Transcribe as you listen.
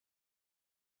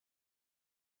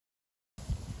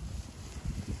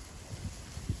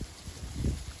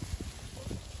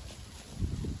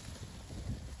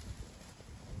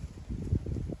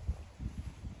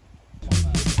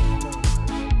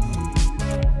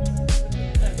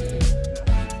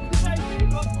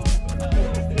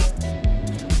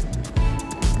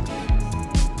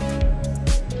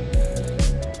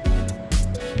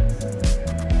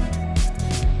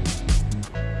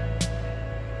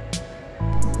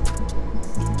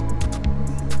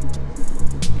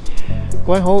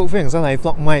各位好，歡迎收睇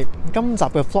Vlog咪。今集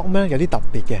嘅 Vlog 咧有啲特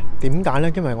別嘅，點解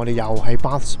呢？因為我哋又喺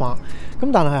Bath Spa， 咁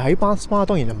但係喺 Bath Spa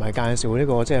當然唔係介紹呢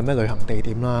個即係咩旅行地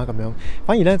點啦咁樣，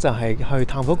反而呢就係去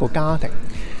探訪一個家庭。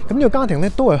咁呢個家庭呢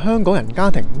都係香港人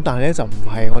家庭，咁但係呢就唔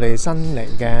係我哋新嚟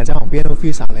嘅即係行 BNO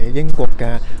Visa 嚟英國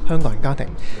嘅香港人家庭，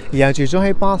而係住咗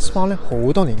喺 Bath Spa 咧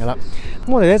好多年噶啦。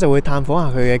咁我哋呢就會探訪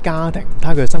下佢嘅家庭，睇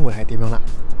下佢嘅生活係點樣啦。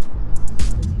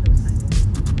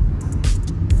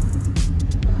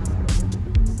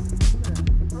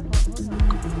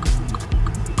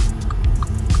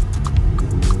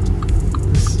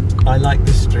I like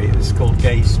this street. It's called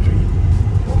Gay Street.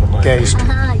 Gay Street.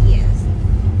 Yes.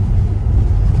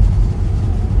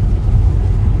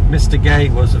 Mr. Gay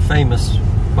was a famous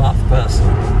Bath person.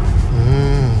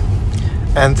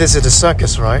 And this is the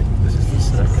circus, right? This is the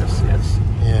circus, yes.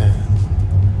 Yeah.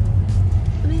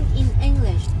 I mean, in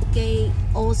English, gay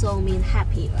also means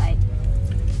happy, right?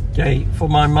 Gay, for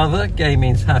my mother, gay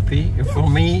means happy. For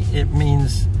me, it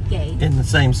means Gay. in the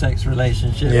same-sex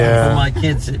relationship. Yeah. And for my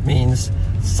kids, it means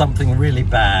something really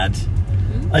bad.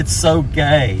 It's so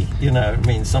gay, you know, it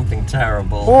means something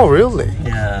terrible. Oh, really?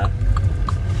 Yeah.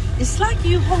 It's like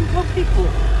you Hong Kong people.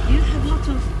 You have a lot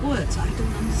of words I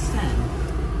don't understand.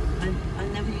 I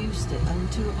never used it. I'm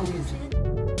too old.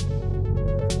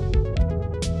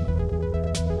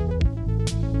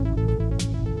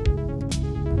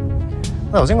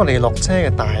 頭先我哋落車嘅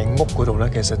大屋嗰度呢，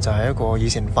其實就係一個以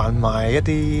前販賣一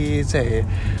啲即係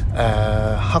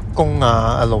黑工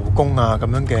啊、勞工啊咁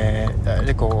樣嘅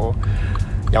一個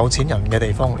有錢人嘅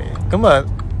地方嚟。咁啊，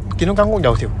見到間屋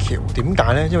有條橋，點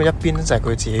解呢？因為一邊就係佢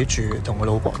自己住，同佢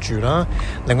老婆住啦；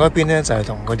另外一邊呢，就係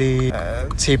同嗰啲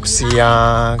妾侍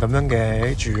啊咁樣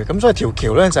嘅住嘅。咁所以條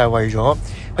橋呢，就係為咗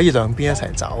可以兩邊一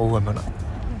齊走咁樣啦。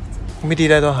咁呢啲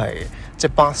呢，都係即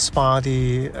係 Bath Spa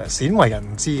啲鮮為人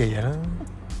知嘅嘢啦。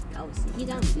依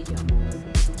家唔知咗。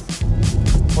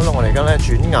好啦，我哋而家咧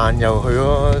轉眼又去咗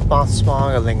Bath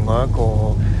Spa 嘅另外一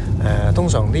個通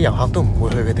常啲遊客都唔會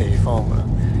去嘅地方噶啦。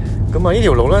咁啊，呢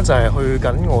條路咧就係去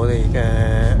緊我哋嘅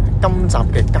今集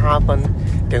嘅嘉賓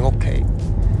嘅屋企。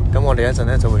咁我哋一陣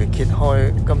咧就會揭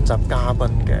開今集嘉賓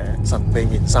嘅神秘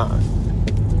面紗。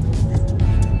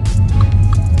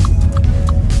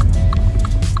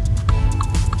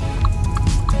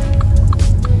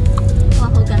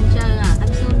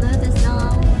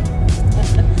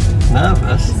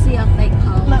Nervous? To see a big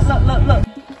house. Look.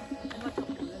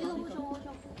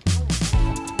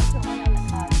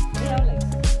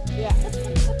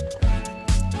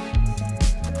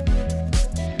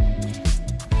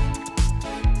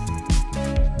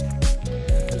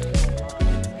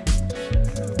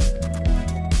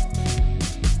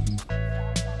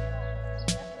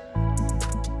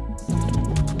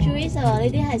 Theresa 話呢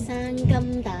啲係生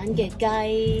金蛋嘅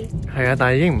雞。係啊，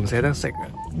但係已經唔捨得食啊。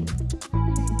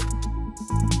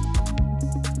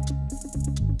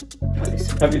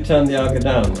Have you turned the Aga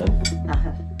down then?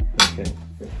 Okay.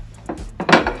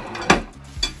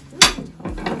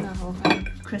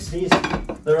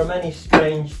 There are many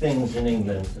strange things in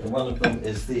England, and one of them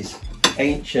is these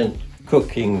ancient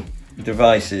cooking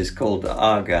devices called the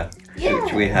Aga,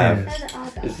 which we have.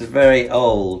 It's very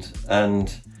old,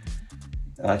 and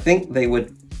I think they were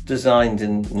designed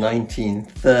in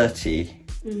 1930.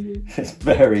 It's a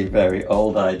very, very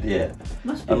old idea.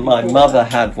 And my mother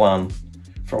had one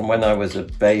from when I was a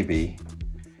baby,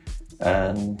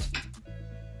 and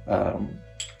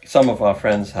some of our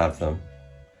friends have them.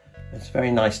 It's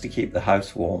very nice to keep the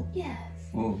house warm. Yes.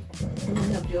 You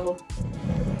have your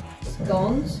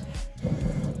scones.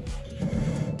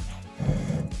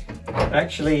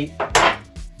 Actually,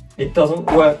 it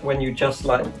doesn't work when you just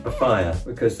light the fire,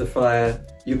 because the fire,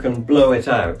 you can blow it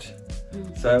out.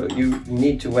 So you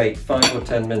need to wait 5 or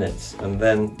 10 minutes and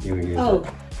then you use it.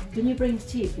 Can you bring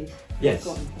tea, please? Yes,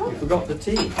 you forgot the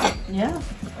tea. Yeah.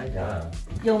 係啊，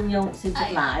用食唔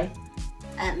食奶？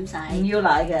唔使。唔要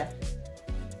奶嘅。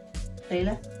你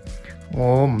咧？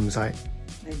我唔使。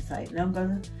你唔使，兩個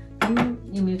咧。咁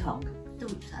要唔要糖？都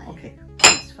唔使。OK,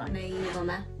 that's fine. 你要個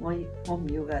咩？我唔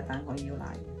要嘅，但我要奶。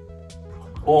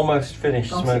Almost finished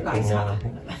smoking now, I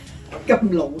think.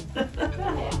 咁老。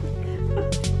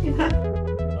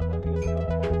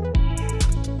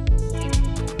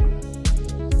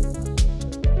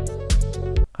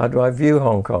How do I view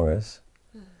Hong Kongers?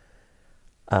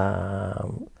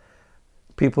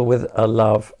 People with a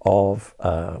love of,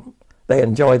 they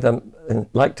enjoy them,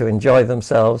 like to enjoy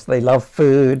themselves. They love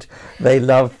food. They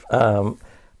love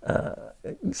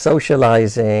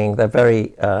socializing. They're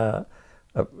very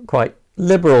quite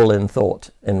liberal in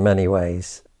thought in many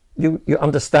ways. You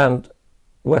understand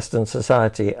Western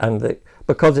society, and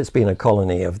because it's been a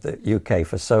colony of the UK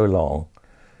for so long,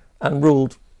 and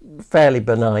ruled fairly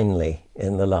benignly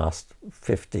in the last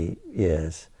 50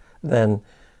 years. Then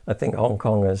I think Hong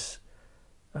Kongers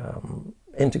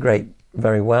integrate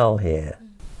very well here.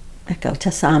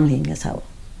 1973年嘅時候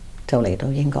就嚟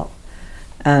到英國，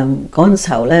嗰陣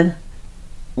時候咧，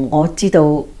我知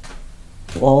道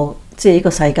我即係呢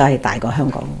個世界係大過香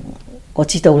港，我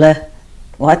知道咧，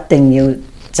我一定要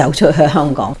走出去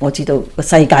香港，我知道個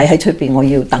世界喺出邊，我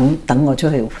要等我出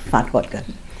去發掘嘅。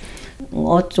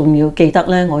我仲要記得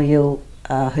咧，我要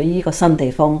去呢個新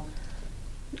地方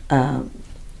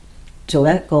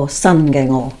做一個新嘅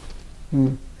我，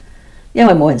因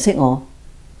為冇人識我，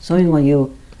所以我要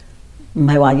唔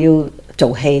係話要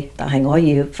做戲，但係我可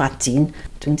以發展。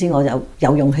總之我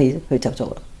有勇氣去就做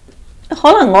啦。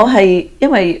可能我係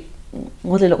因為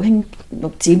我哋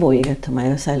6姊妹嘅，同埋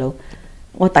個細佬，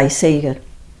我第4嘅，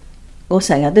我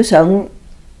成日都想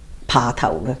爬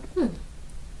頭嘅，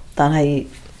但係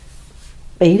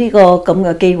俾呢個咁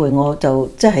嘅機會，我就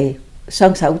即係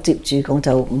雙手接住，咁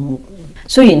就唔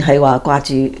雖然係話掛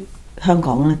住香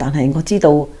港啦，但係我知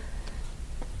道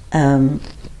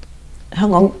香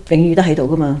港永遠都喺度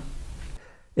㗎嘛。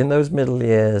In those middle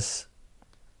years,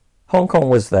 Hong Kong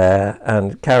was there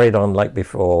and carried on like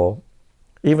before.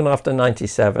 Even after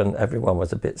 97, everyone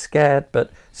was a bit scared, but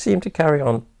seemed to carry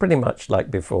on pretty much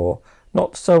like before.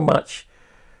 Not so much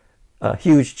a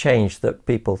huge change that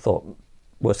people thought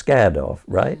were scared of,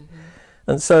 right?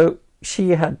 And so she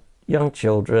had young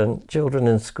children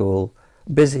in school,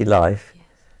 busy life.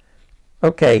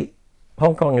 Okay,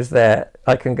 Hong Kong is there.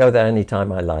 I can go there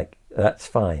anytime I like. That's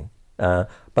fine.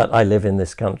 But I live in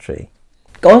this country.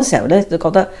 嗰陣時候咧，就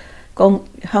覺得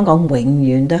香港永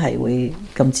遠都係會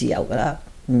咁自由㗎啦，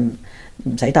唔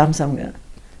使擔心嘅。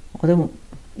我都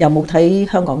又冇睇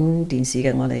香港電視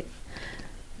嘅，我哋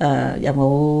又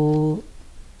冇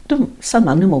都新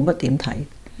聞都冇乜點睇。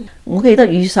我記得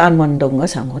雨傘運動嗰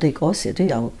時候，我哋嗰時都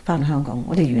有返香港，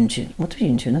我都完全都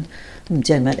唔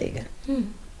知係乜嚟嘅，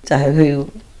就係去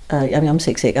飲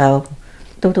食啊，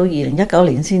到2019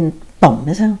年先嘣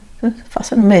一聲，發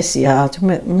生咩事啊？做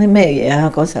咩嘢啊？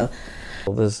嗰時候。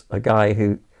There's a guy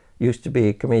who used to be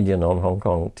a comedian on Hong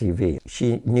Kong TV.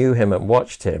 She knew him and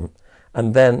watched him,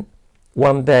 and then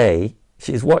one day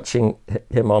she's watching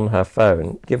him on her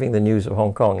phone, giving the news of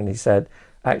Hong Kong, and he said,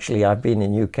 "Actually, I've been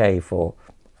in UK for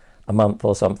a month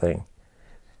or something."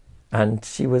 And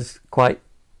she was quite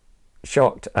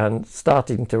shocked and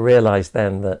starting to realize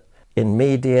then that in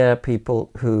media, people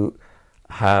who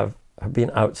have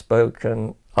been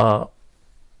outspoken are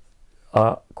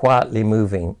quietly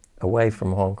moving away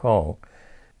from Hong Kong.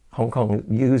 Hong Kong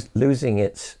losing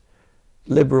its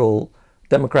liberal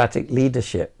democratic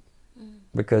leadership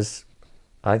because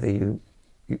either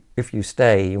if you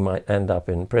stay, you might end up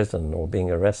in prison or being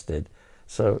arrested.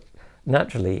 So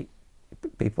naturally,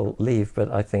 people leave,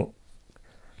 but I think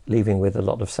leaving with a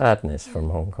lot of sadness from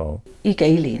Hong Kong. 呢幾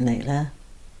年嚟咧，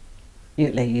越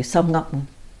嚟越心噏，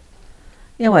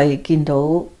因為見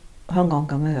到香港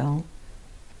咁樣，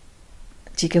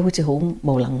自己好似好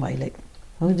無能為力，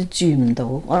好似轉唔到。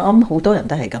我諗好多人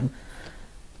都係咁，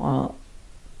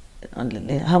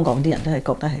你香港啲人都係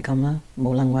覺得係咁啦，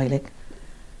無能為力。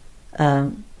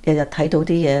日日睇到啲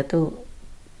嘢都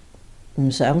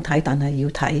唔想睇，但係要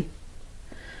睇。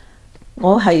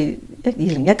我係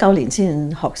2019年先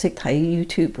學識睇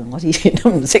YouTube， 我以前都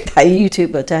唔識睇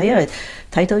YouTube 嘅，就係因為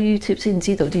睇到 YouTube 先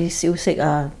知道啲消息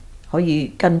啊，可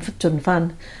以跟進翻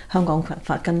香港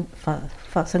發生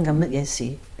緊乜嘢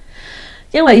事。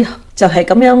因為就係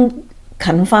咁樣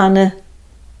近翻咧，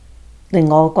令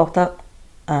我覺得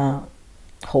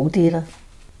好啲啦。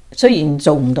雖然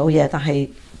做唔到嘢，但係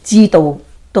知道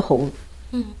都好，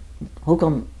好過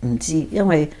唔知。因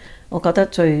為我覺得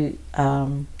最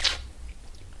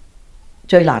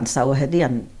難受係啲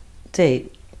人即係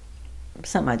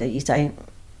塞埋隻耳仔，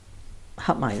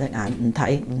合埋隻眼，唔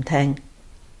睇唔聽，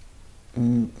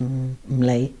唔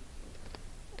理。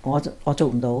我做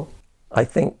唔到。I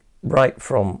think right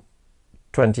from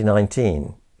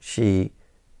 2019, she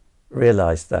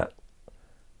realized that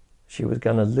she was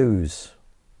going to lose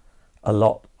a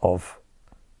lot of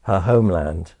her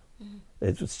homeland.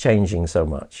 It was changing so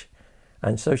much.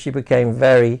 And so she became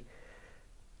very,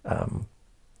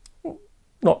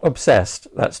 not obsessed,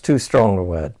 that's too strong a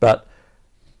word, but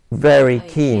very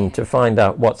keen to find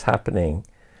out what's happening.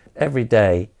 Every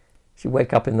day, she'd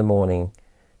wake up in the morning,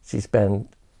 she'd spend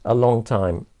a long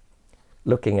time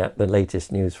looking at the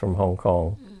latest news from Hong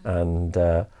Kong, and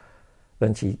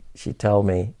then she'd tell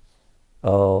me,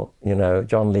 oh, you know,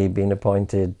 John Lee being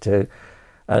appointed to,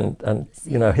 and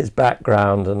you know, his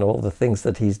background and all the things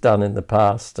that he's done in the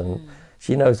past, and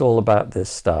she knows all about this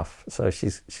stuff, so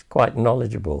she's quite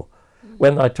knowledgeable.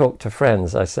 when I talk to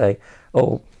friends, I say,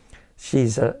 "Oh,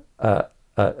 she's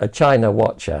a China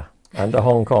watcher and a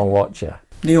Hong Kong watcher."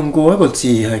 你用過一個字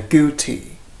係 guilty，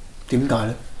點解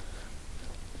呢？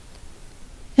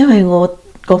因為我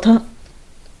覺得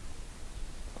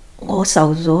我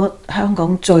受咗香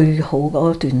港最好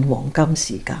嗰段黃金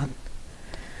時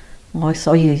間，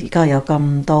所以而家有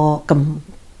咁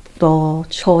多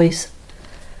choice，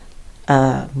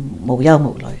 無憂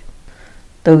無慮。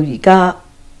到而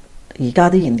家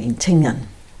啲年青人，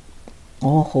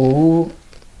我好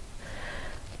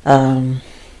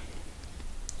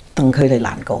戥佢哋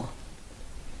難過，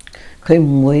佢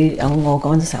唔會有我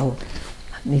嗰陣時候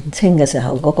年青嘅時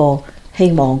候嗰個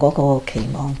希望、嗰個期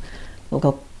望、嗰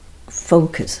個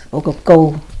focus、嗰個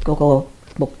goal、嗰個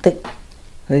目的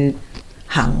去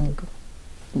行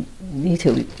呢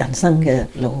條人生嘅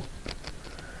路。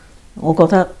我覺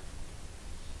得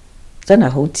真係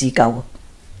好自救。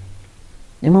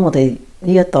點解我哋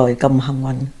呢一代咁幸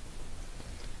運？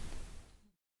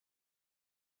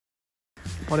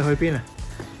我哋去邊啊？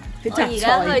我而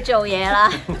家去做嘢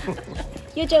啦，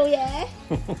要做嘢。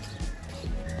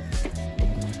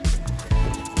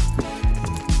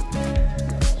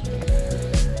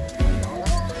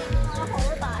好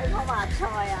大棵白菜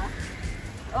啊！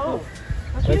哦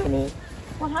Wait a minute.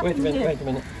 Wait a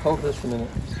minute. Hold this a minute.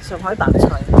 上海白菜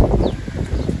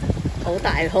好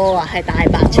大棵啊，係大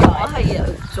白菜。我係由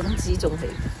種子種起。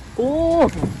哦，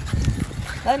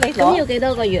你咁要幾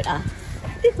多個月啊？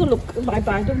呢個6個禮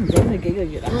拜都唔知係幾個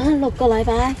月啊？6個禮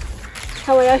拜，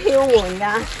係咪有竅門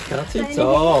㗎 Cut it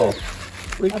off.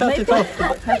 We cut it off.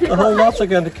 The whole lot are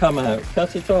going to come out.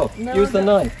 Cut it off. Use the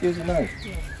knife. Use the knife.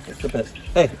 It's the best.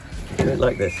 Hey, do it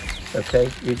like this. Okay,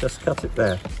 you just cut it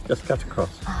there. Just cut across.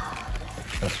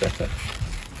 That's better.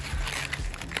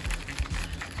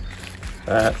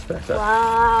 That's better.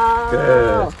 Wow.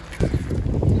 Good.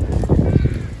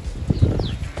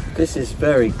 This is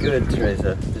very good,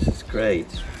 Theresa. This is great.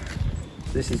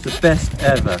 This is the best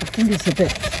ever. This is a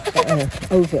bit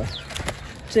over，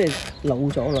 即係老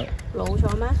咗啦。老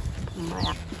咗咩？唔係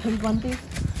啊，佢揾啲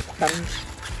近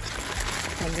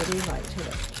嗰啲泥出嚟。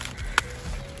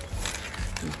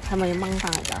係咪要掹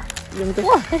翻嚟㗎？用到哇！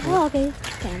你睇我幾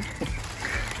勁。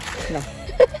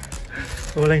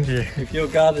好拎住。If you're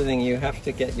gardening, you have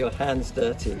to get your hands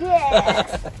dirty. Yeah,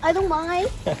 I don't mind.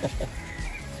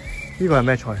 呢個係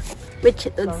咩菜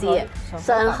Richard 都知啊，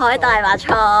上海大白菜。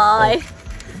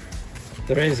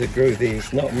Theresa grew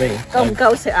these, not me. 夠唔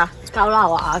夠食啊？夠啦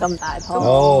話咁大棵。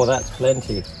Oh, that's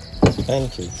plenty.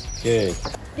 Plenty. Good.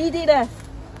 呢啲咧，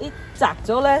啲摘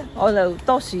咗咧，我就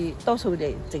多數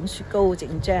嚟整雪糕、整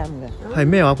jam 嘅。係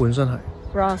咩話？本身係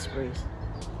raspberries，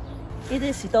 呢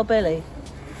啲士多啤梨，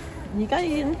而家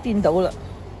已經見到啦。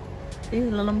啲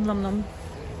冧，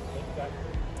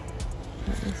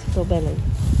士多啤梨。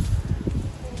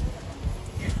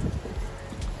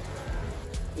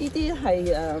呢啲係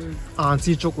亞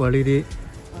枝竹啊！呢啲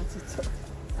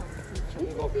呢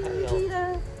啲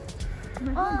咧，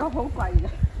香港好貴嘅。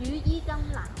羽衣甘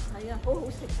藍係啊，好好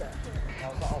食嘅。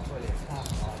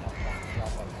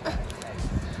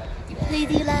呢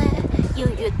啲咧要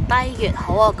越低越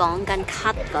好啊！講緊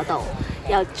cut 嗰度，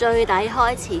由最底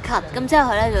開始 cut， 咁之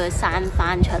後佢咧就會散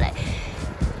翻出嚟。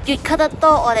越 cut 得多，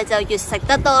我哋就越食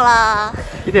得多啦。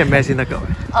呢啲係咩先得㗎？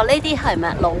哦，呢啲係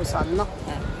咪蘆筍咯？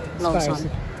蘆筍。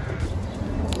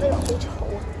呢個好嘈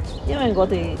啊！因為我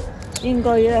哋應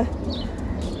該咧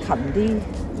勤啲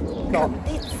落。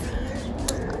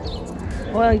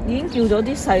我已經叫咗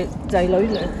啲仔女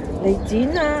嚟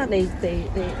剪啦，嚟。佢哋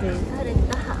唔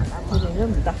得閒啊，佢哋都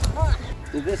唔得。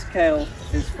So this kale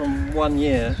is from 1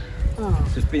 year.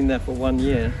 It's been there for 1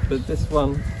 year, but this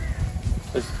one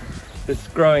it's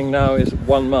growing now is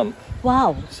 1 month.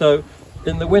 Wow. So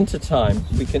in the winter time,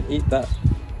 we can eat that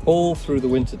all through the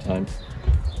winter time,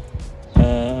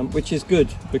 which is good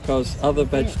because other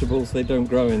vegetables, they don't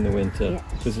grow in the winter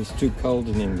because it's too cold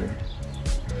in England.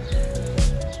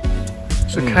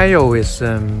 So kale is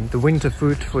the winter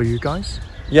food for you guys?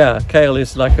 Yeah, kale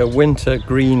is like a winter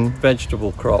green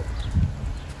vegetable crop.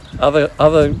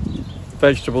 Other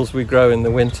vegetables we grow in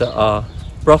the winter are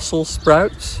Brussels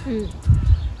sprouts,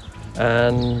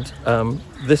 and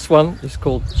this one is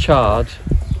called chard.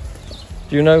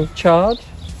 Do you know chard?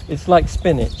 It's like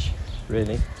spinach,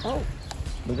 really. Oh.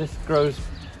 But this grows.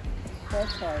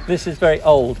 This is very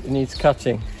old. It needs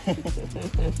cutting.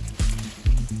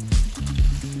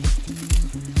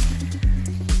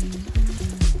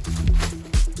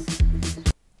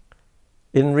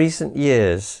 In recent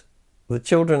years, the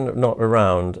children are not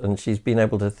around, and she's been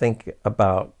able to think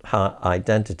about her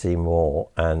identity more,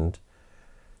 and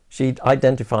she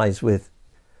identifies with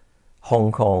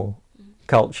Hong Kong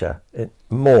culture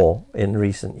more in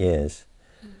recent years.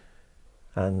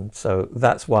 And so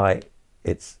that's why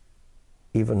it's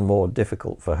even more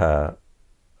difficult for her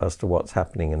as to what's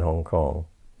happening in Hong Kong.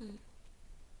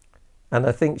 And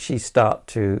I think she started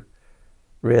to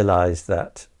realize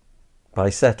that by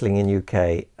settling in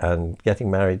UK and getting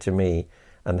married to me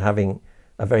and having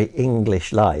a very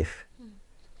English life,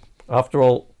 after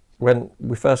all, when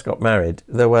we first got married,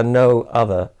 there were no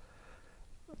other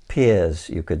peers,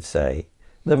 you could say.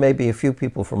 There may be a few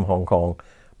people from Hong Kong,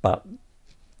 but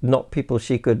not people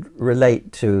she could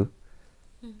relate to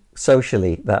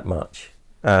socially that much.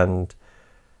 And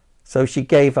so she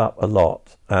gave up a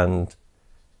lot, and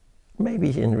maybe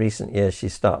in recent years she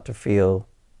started to feel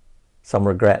some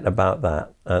regret about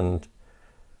that and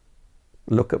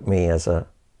look at me as a,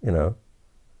 you know,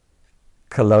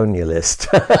 colonialist.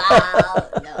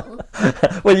 Wow, no.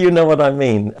 Well, you know what I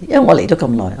mean. 因為我嚟咗咁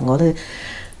耐，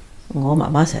我媽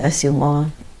媽成日笑我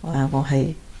話我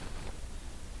係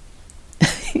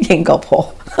英國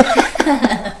婆。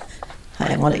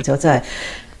係啊，我嚟咗真係，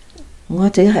我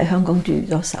自己喺香港住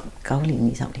咗19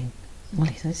年、20年，我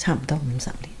嚟咗差唔多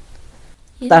50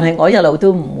年。但係我一路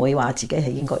都唔會話自己係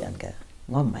英國人嘅，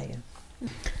我唔係嘅，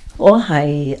我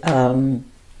係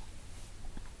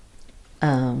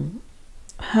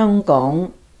香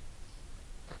港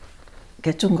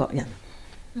嘅中國人。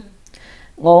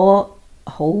我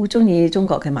好鍾意中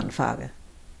國嘅文化嘅，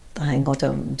但係我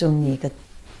就唔鍾意嘅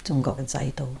中國嘅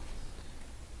制度。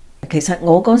其實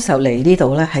我嗰時候嚟呢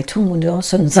度咧係充滿咗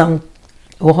信心，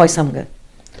好開心嘅。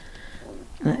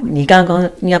而家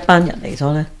呢一班人嚟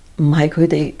咗咧，唔係佢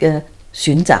哋嘅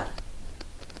選擇，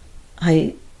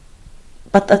係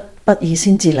不得不已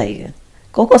先至嚟嘅。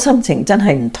嗰個心情真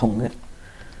係唔同嘅。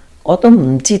我都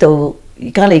唔知道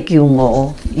而家你叫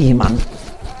我移民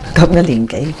咁嘅年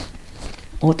紀，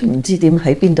我都唔知點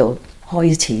喺邊度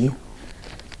開始。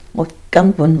我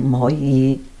根本唔可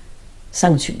以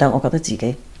生存得，我覺得自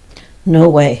己 no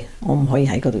way， 我唔可以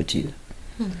喺嗰度住。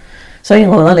所以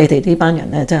我覺得你哋呢班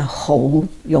人咧真係好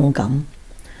勇敢。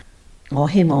我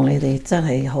希望你哋真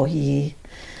係可以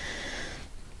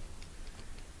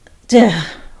即係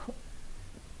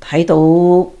睇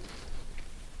到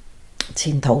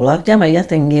前途啦，因為一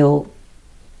定要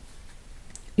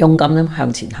勇敢咁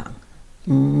向前行，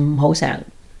唔好成日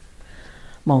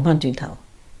望翻轉頭。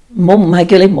唔係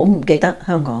叫你唔好唔記得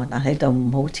香港，但係就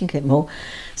唔好千祈唔好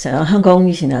成日香港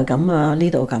以前係咁啊，呢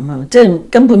度咁啊，即係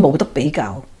根本冇得比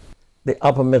較。The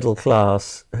upper middle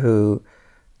class who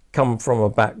come from a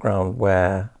background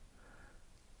where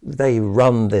they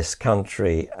run this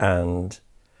country and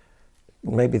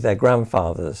maybe their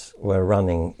grandfathers were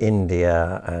running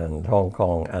India and Hong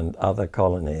Kong and other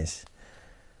colonies.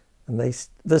 And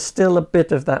there's still a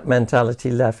bit of that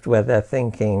mentality left where they're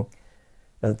thinking,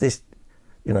 this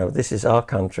is our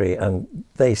country and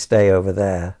they stay over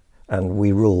there and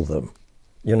we rule them.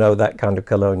 You know, that kind of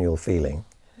colonial feeling.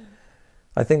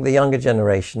 I think the younger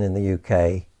generation in the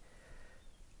UK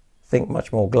think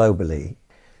much more globally.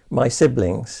 My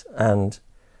siblings and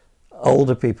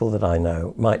older people that I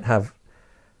know might have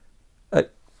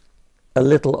a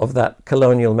little of that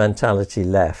colonial mentality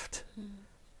left.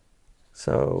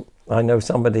 So I know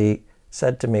somebody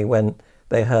said to me when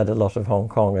they heard a lot of Hong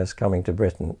Kongers coming to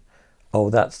Britain, oh,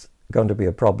 that's going to be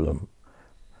a problem.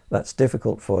 That's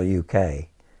difficult for UK.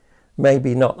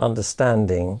 Maybe not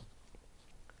understanding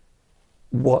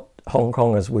what Hong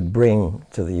Kongers would bring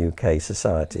to the UK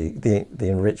society, the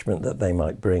enrichment that they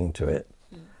might bring to it.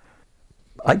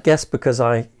 I guess because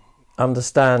I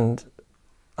understand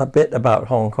a bit about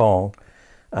Hong Kong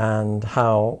and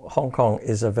how Hong Kong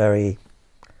is a very,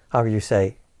 how you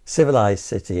say, civilized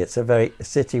city. It's a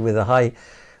city with a high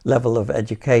level of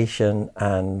education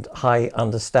and high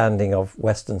understanding of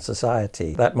Western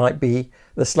society. That might be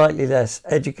the slightly less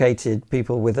educated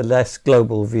people with a less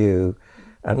global view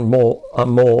and a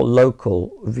more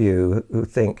local view who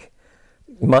think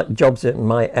jobs in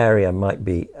my area might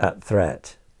be at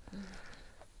threat.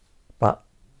 But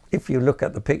if you look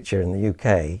at the picture in the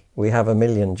UK, we have 1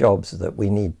 million jobs that we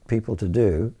need people to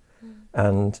do.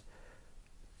 And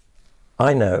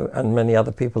I know, and many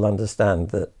other people understand,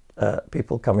 that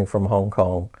people coming from Hong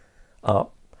Kong are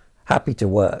happy to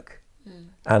work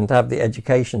and have the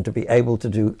education to be able to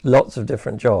do lots of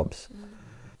different jobs.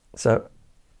 So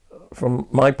from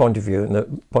my point of view, and the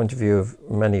point of view of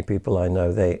many people I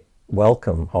know, they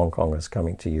welcome Hong Kongers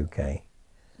coming to UK.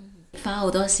 花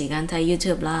好多時間睇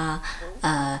YouTube 啦，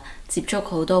接觸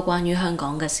好多關於香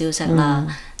港嘅消息啦，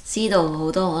知道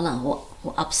好多可能好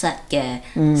upset 嘅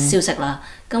消息啦。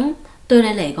咁對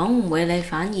你嚟講，會唔會你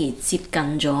反而接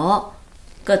近咗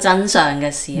個真相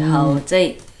嘅時候，即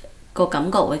係個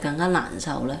感覺會更加難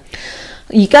受呢？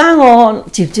而家我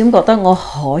漸漸覺得我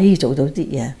可以做到啲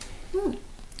嘢。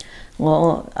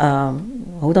我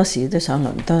好多時都上倫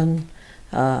敦，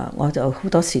我就好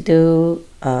多時都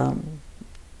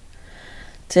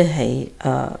即係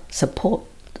support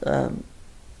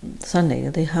新嚟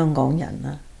嗰啲香港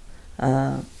人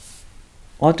啊。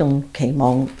我仲期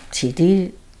望遲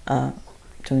啲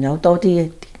仲有多啲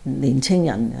年青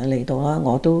人嚟到啦，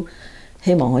我都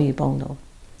希望可以幫到。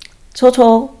初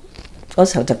嗰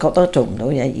時候就覺得做唔到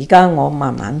嘢，而家我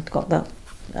慢慢覺得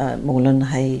無論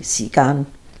係時間，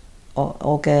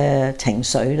我嘅情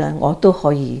緒咧，我都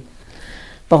可以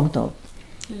幫到。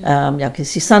尤其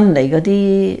是新嚟嗰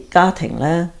啲家庭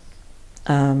咧，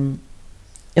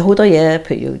有好多嘢，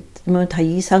譬如點樣睇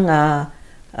醫生啊，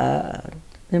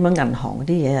點樣銀行嗰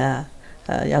啲嘢啊，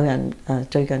有人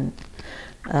最近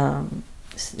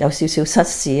有少少失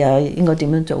事啊，應該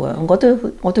點樣做啊？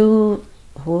我都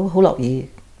好樂意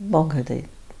幫佢哋。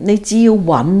你只要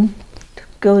揾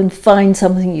 ，go and find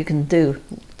something you can do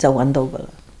就揾到㗎啦。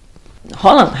可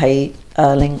能係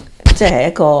即係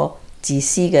一個自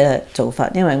私嘅做法，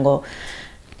因為我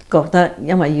覺得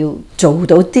因為要做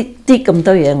到啲咁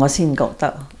多嘢，我先覺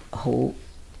得好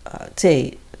即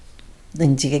係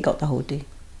令自己覺得好啲。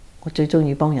我最中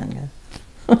意幫人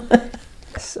嘅。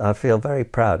I feel very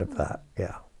proud of that.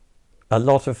 Yeah, a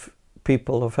lot of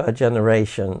people of her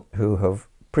generation who have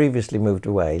previously moved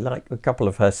away, like a couple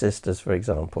of her sisters, for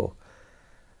example,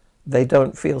 they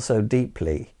don't feel so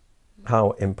deeply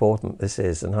how important this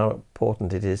is and how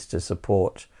important it is to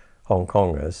support Hong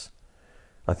Kongers.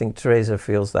 I think Theresa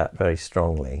feels that very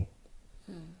strongly,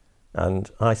 and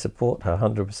I support her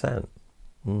 100%.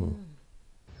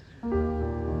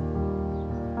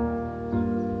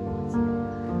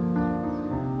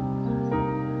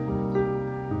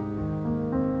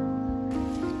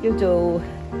 叫做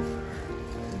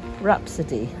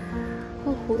Rhapsody，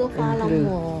 好多花冧喎。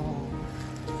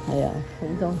係啊，好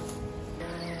多，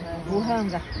好香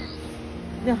㗎。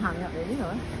你行入嚟呢度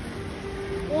啊？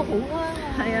哇，好香啊！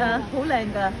係啊，好靚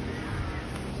㗎，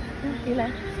幾靚？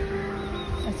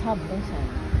差唔多成。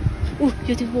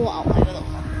有啲蝸牛喺嗰度。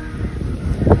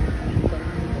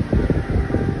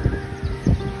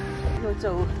叫做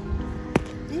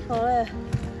呢個咧，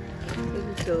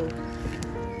叫做。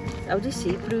有啲似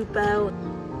bluebell，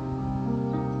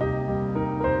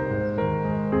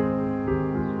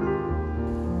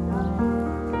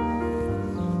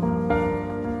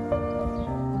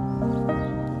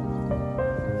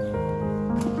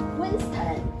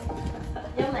 Winston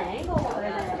有名個喎你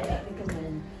哋。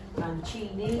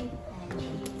Mancini，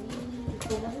 做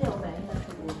乜有名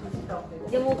㗎？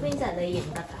有冇邊隻你認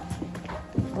得㗎？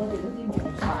我哋嗰啲冇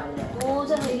晒啦。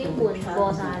即係已經換過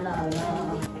晒啦。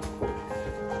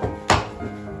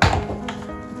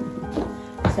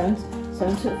想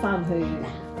出翻去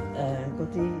嗰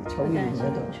啲草原嗰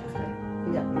度，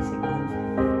入面食晏。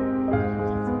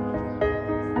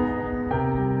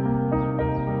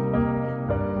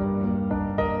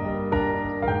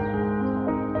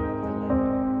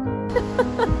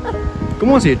咁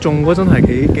嗰時種嗰陣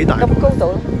係幾大？咁高度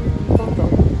咯，高度。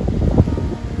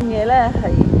嘢咧係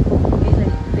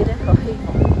俾你個希望。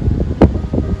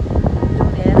種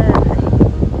嘢咧係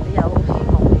你有希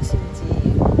望你先至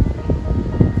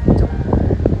種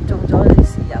咗你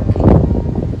時有期望，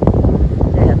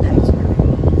日日睇住佢。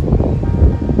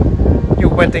叫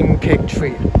wedding cake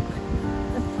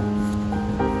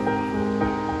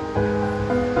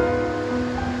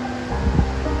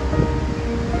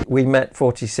tree。We met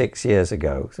 46 years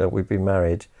ago, so we've been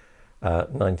married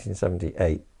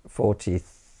 1978,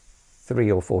 43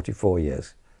 or 44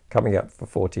 years, coming up for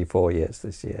 44 years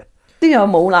this year. 都有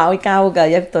冇鬧交㗎，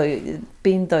一對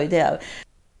邊對都有。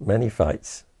Many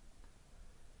fights.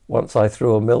 Once I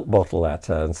threw a milk bottle at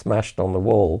her and smashed on the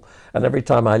wall, and every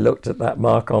time I looked at that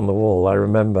mark on the wall, I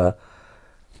remember,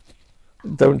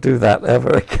 don't do that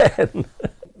ever again.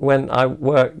 When I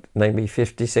worked maybe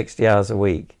 50, 60 hours a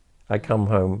week, I come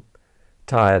home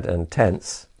tired and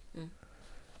tense,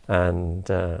 and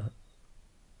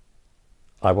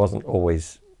I wasn't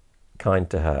always kind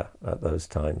to her at those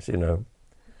times, you know.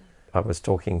 I was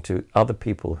talking to other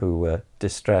people who were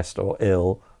distressed or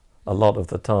ill a lot of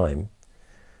the time,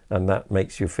 and that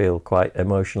makes you feel quite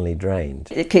emotionally drained.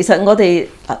 其實我哋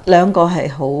兩個係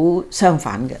好相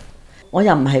反嘅，我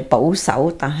又唔係保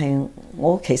守，但係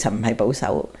我其實唔係保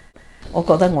守，我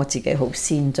覺得我自己好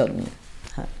先進嘅。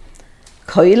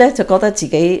佢咧就覺得自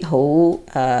己好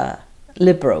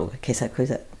liberal， 其實佢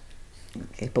就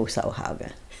幾保守下嘅。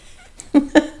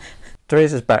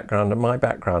Theresa's background and my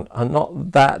background are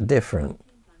not that different.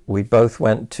 We both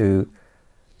went to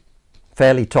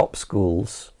fairly top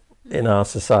schools in our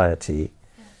society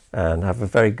and have a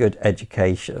very good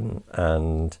education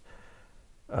and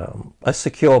a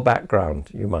secure background,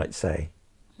 you might say.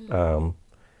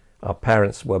 Our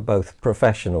parents were both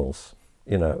professionals,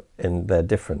 you know, in their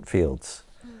different fields.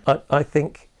 I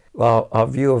think our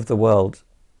view of the world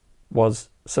was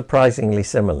surprisingly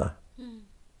similar.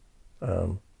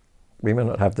 We may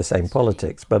not have the same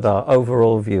politics, but our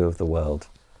overall view of the world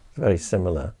is very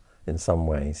similar in some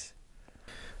ways.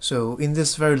 So in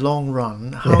this very long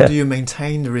run, how do you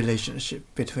maintain the relationship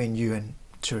between you and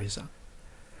Theresa?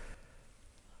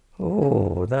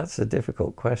 Oh, that's a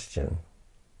difficult question.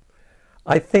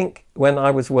 I think when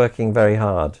I was working very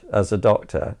hard as a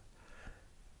doctor,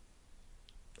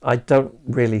 I don't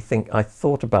really think I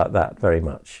thought about that very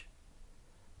much.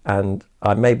 And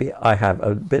maybe I have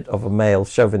a bit of a male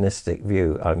chauvinistic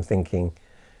view. I'm thinking,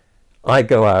 I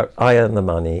go out, I earn the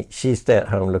money, she stay at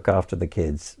home, look after the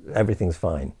kids, everything's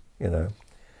fine, you know.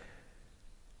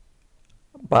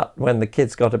 But when the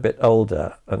kids got a bit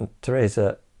older, and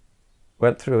Theresa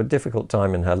went through a difficult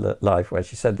time in her life where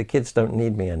she said, the kids don't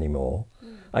need me anymore.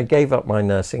 I gave up my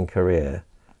nursing career.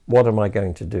 What am I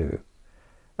going to do?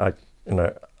 I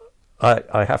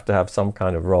have to have some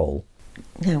kind of role.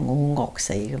 因為我會惡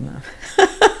死㗎嘛，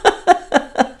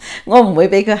我唔會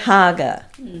俾佢蝦㗎，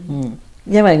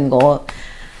因為我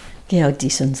幾有自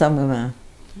信心㗎嘛，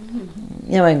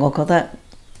因為我覺得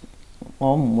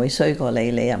我唔會衰過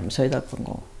你，你又唔衰得過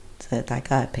我，就係大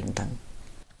家係平等。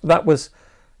That was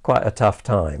quite a tough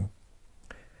time,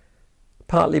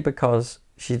 partly because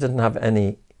she didn't have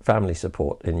any family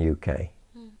support in UK.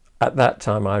 At that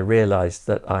time I realised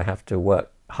that I have to work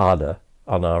harder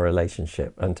on our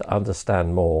relationship and to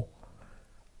understand more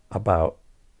about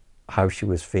how she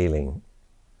was feeling.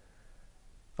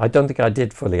 I don't think I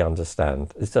did fully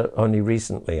understand. It's only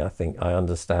recently I think I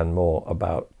understand more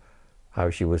about how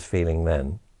she was feeling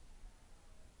then.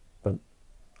 But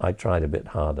I tried a bit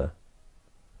harder.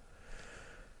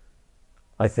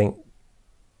 I think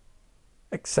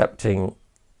accepting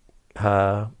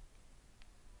her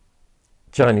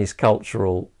Chinese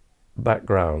cultural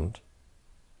background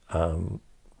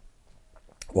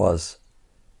was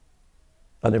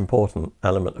an important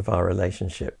element of our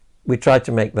relationship. We tried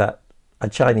to make that a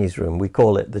Chinese room. We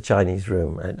call it the Chinese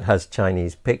room. It has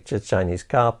Chinese pictures, Chinese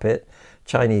carpet,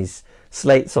 Chinese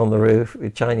slates on the roof,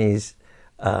 Chinese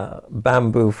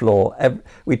bamboo floor.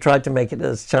 We tried to make it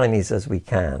as Chinese as we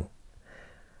can,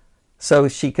 so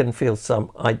she can feel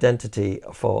some identity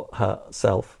for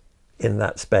herself in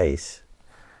that space.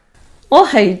 我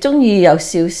係鍾意有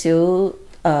少少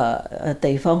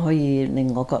地方可以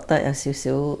令我覺得有少少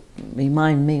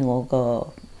remind me 我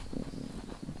個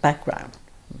background。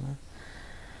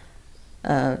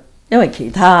因為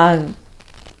其他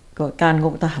個間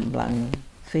屋都冚唪唥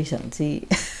非常之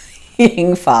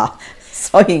英化，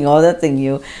所以我一定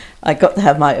要 I got to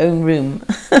have my own room 。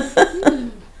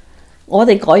我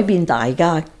哋改變大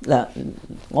家嗱，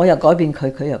我又改變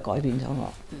佢，佢又改變咗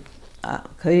我。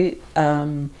佢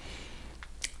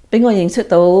俾我認識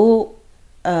到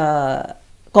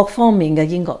各方面嘅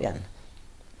英國人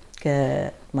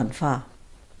嘅文化，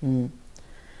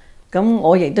咁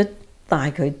我亦都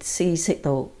帶佢知識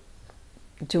到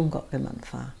中國嘅文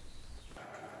化。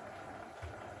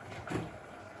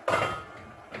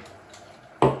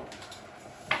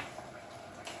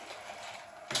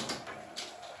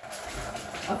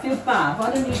I feel bad.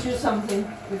 Why don't you do something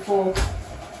before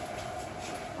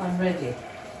I'm ready?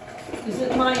 Is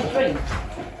it my drink?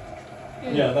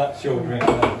 Yeah, that's your drink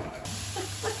now.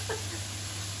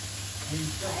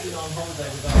 We've just been on holiday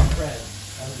with our friends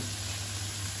and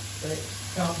they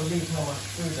can't believe how much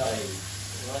food I eat.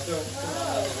 And I don't put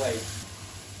another weight.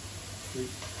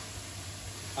 We're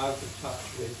out of touch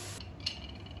with.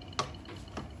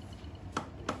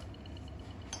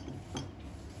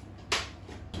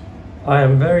 I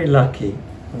am very lucky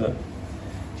that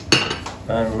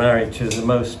I'm married to the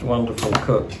most wonderful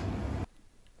cook.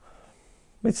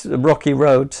 It's a rocky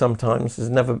road sometimes.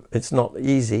 It's not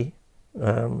easy.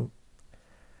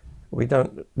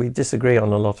 We disagree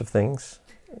on a lot of things.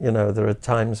 You know, there are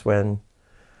times when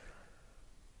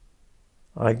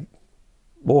I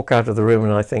walk out of the room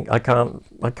and I think I can't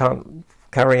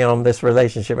carry on this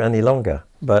relationship any longer.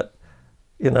 But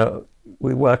you know,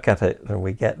 we work at it and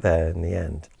we get there in the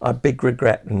end. A big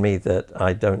regret in me that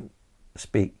I don't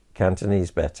speak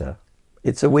Cantonese better.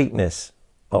 It's a weakness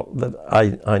that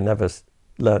I never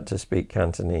learnt to speak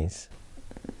Cantonese.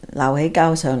 鬧起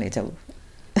交上嚟就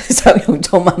想用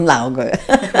中文鬧佢，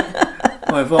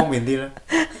我係方便啲咧。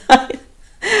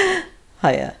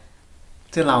係啊，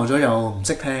即係鬧咗又唔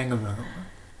識聽咁樣。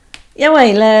因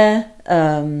為咧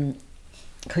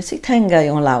佢識聽㗎，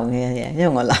用我鬧嘅嘢，因為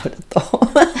我鬧得多。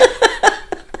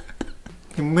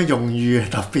有咩用語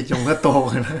特別用得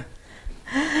多嘅咧？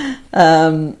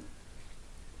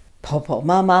婆婆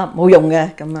媽媽冇用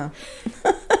嘅咁啊。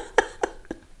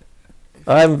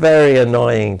I'm very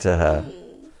annoying to her.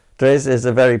 Theresa is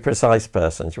a very precise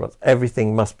person. She wants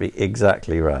everything must be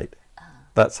exactly right.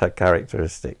 That's her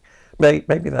characteristic.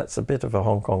 Maybe that's a bit of a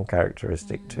Hong Kong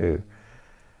characteristic too.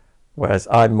 Whereas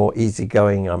I'm more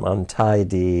easygoing, I'm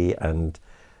untidy, and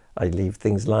I leave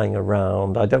things lying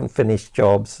around. I don't finish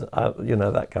jobs, you know,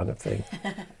 that kind of thing.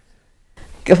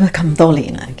 咁多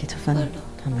年啦，結咗婚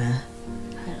係咪啊？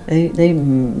你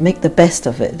唔 make the best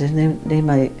of it， 你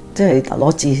咪即係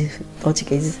攞自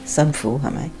己辛苦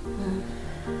係咪？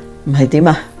唔係點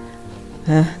啊？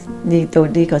呢到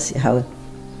呢個時候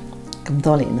咁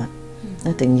多年啦，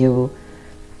一定要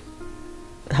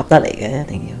合得嚟嘅，一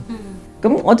定要。咁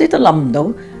我啲都諗唔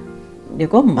到，如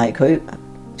果唔係佢，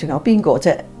仲有邊個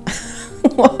啫？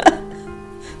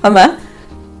係咪啊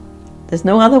 ？There's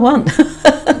no other one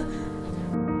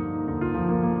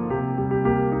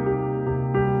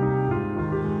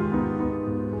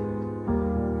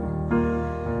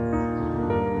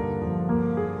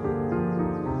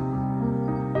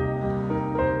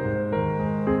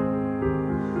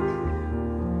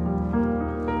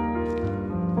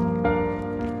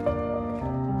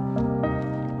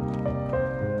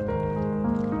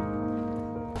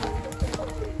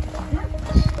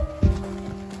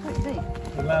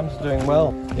 。The lambs are doing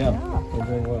well. Yeah, they're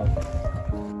doing well.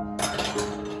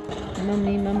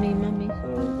 Mummy.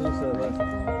 So these are the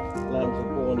lambs are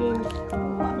born in the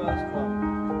first one.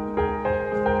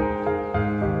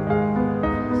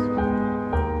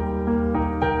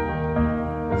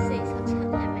 47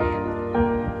係咩啊？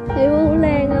係喎，好靚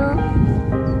啊！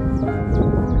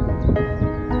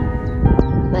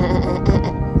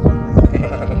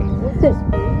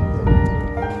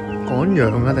趕羊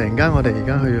啊！突然間我哋而家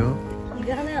去咗。而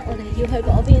家咧，我哋要去嗰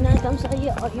邊啦，咁所以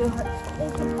我要去呢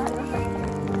邊啦。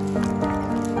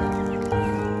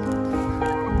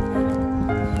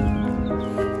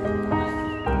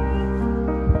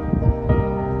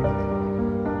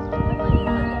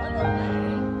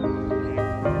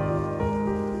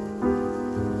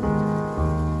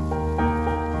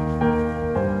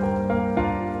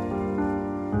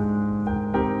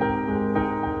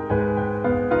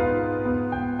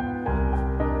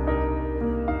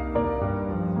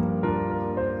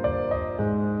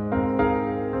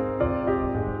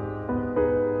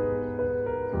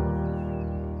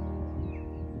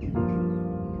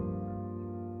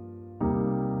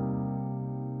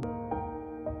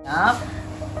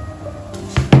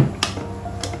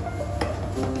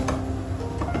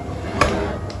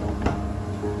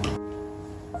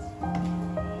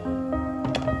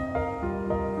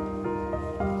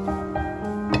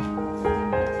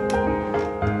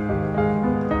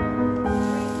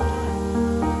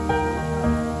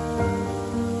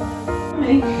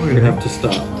We have to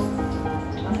start. I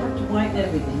have to wipe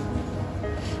everything.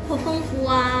 好豐富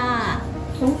啊！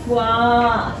豐富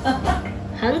啊！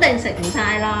肯定食唔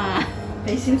晒啦。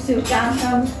俾少少家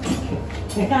鄉餸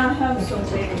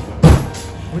俾你食。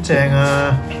好正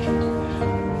啊！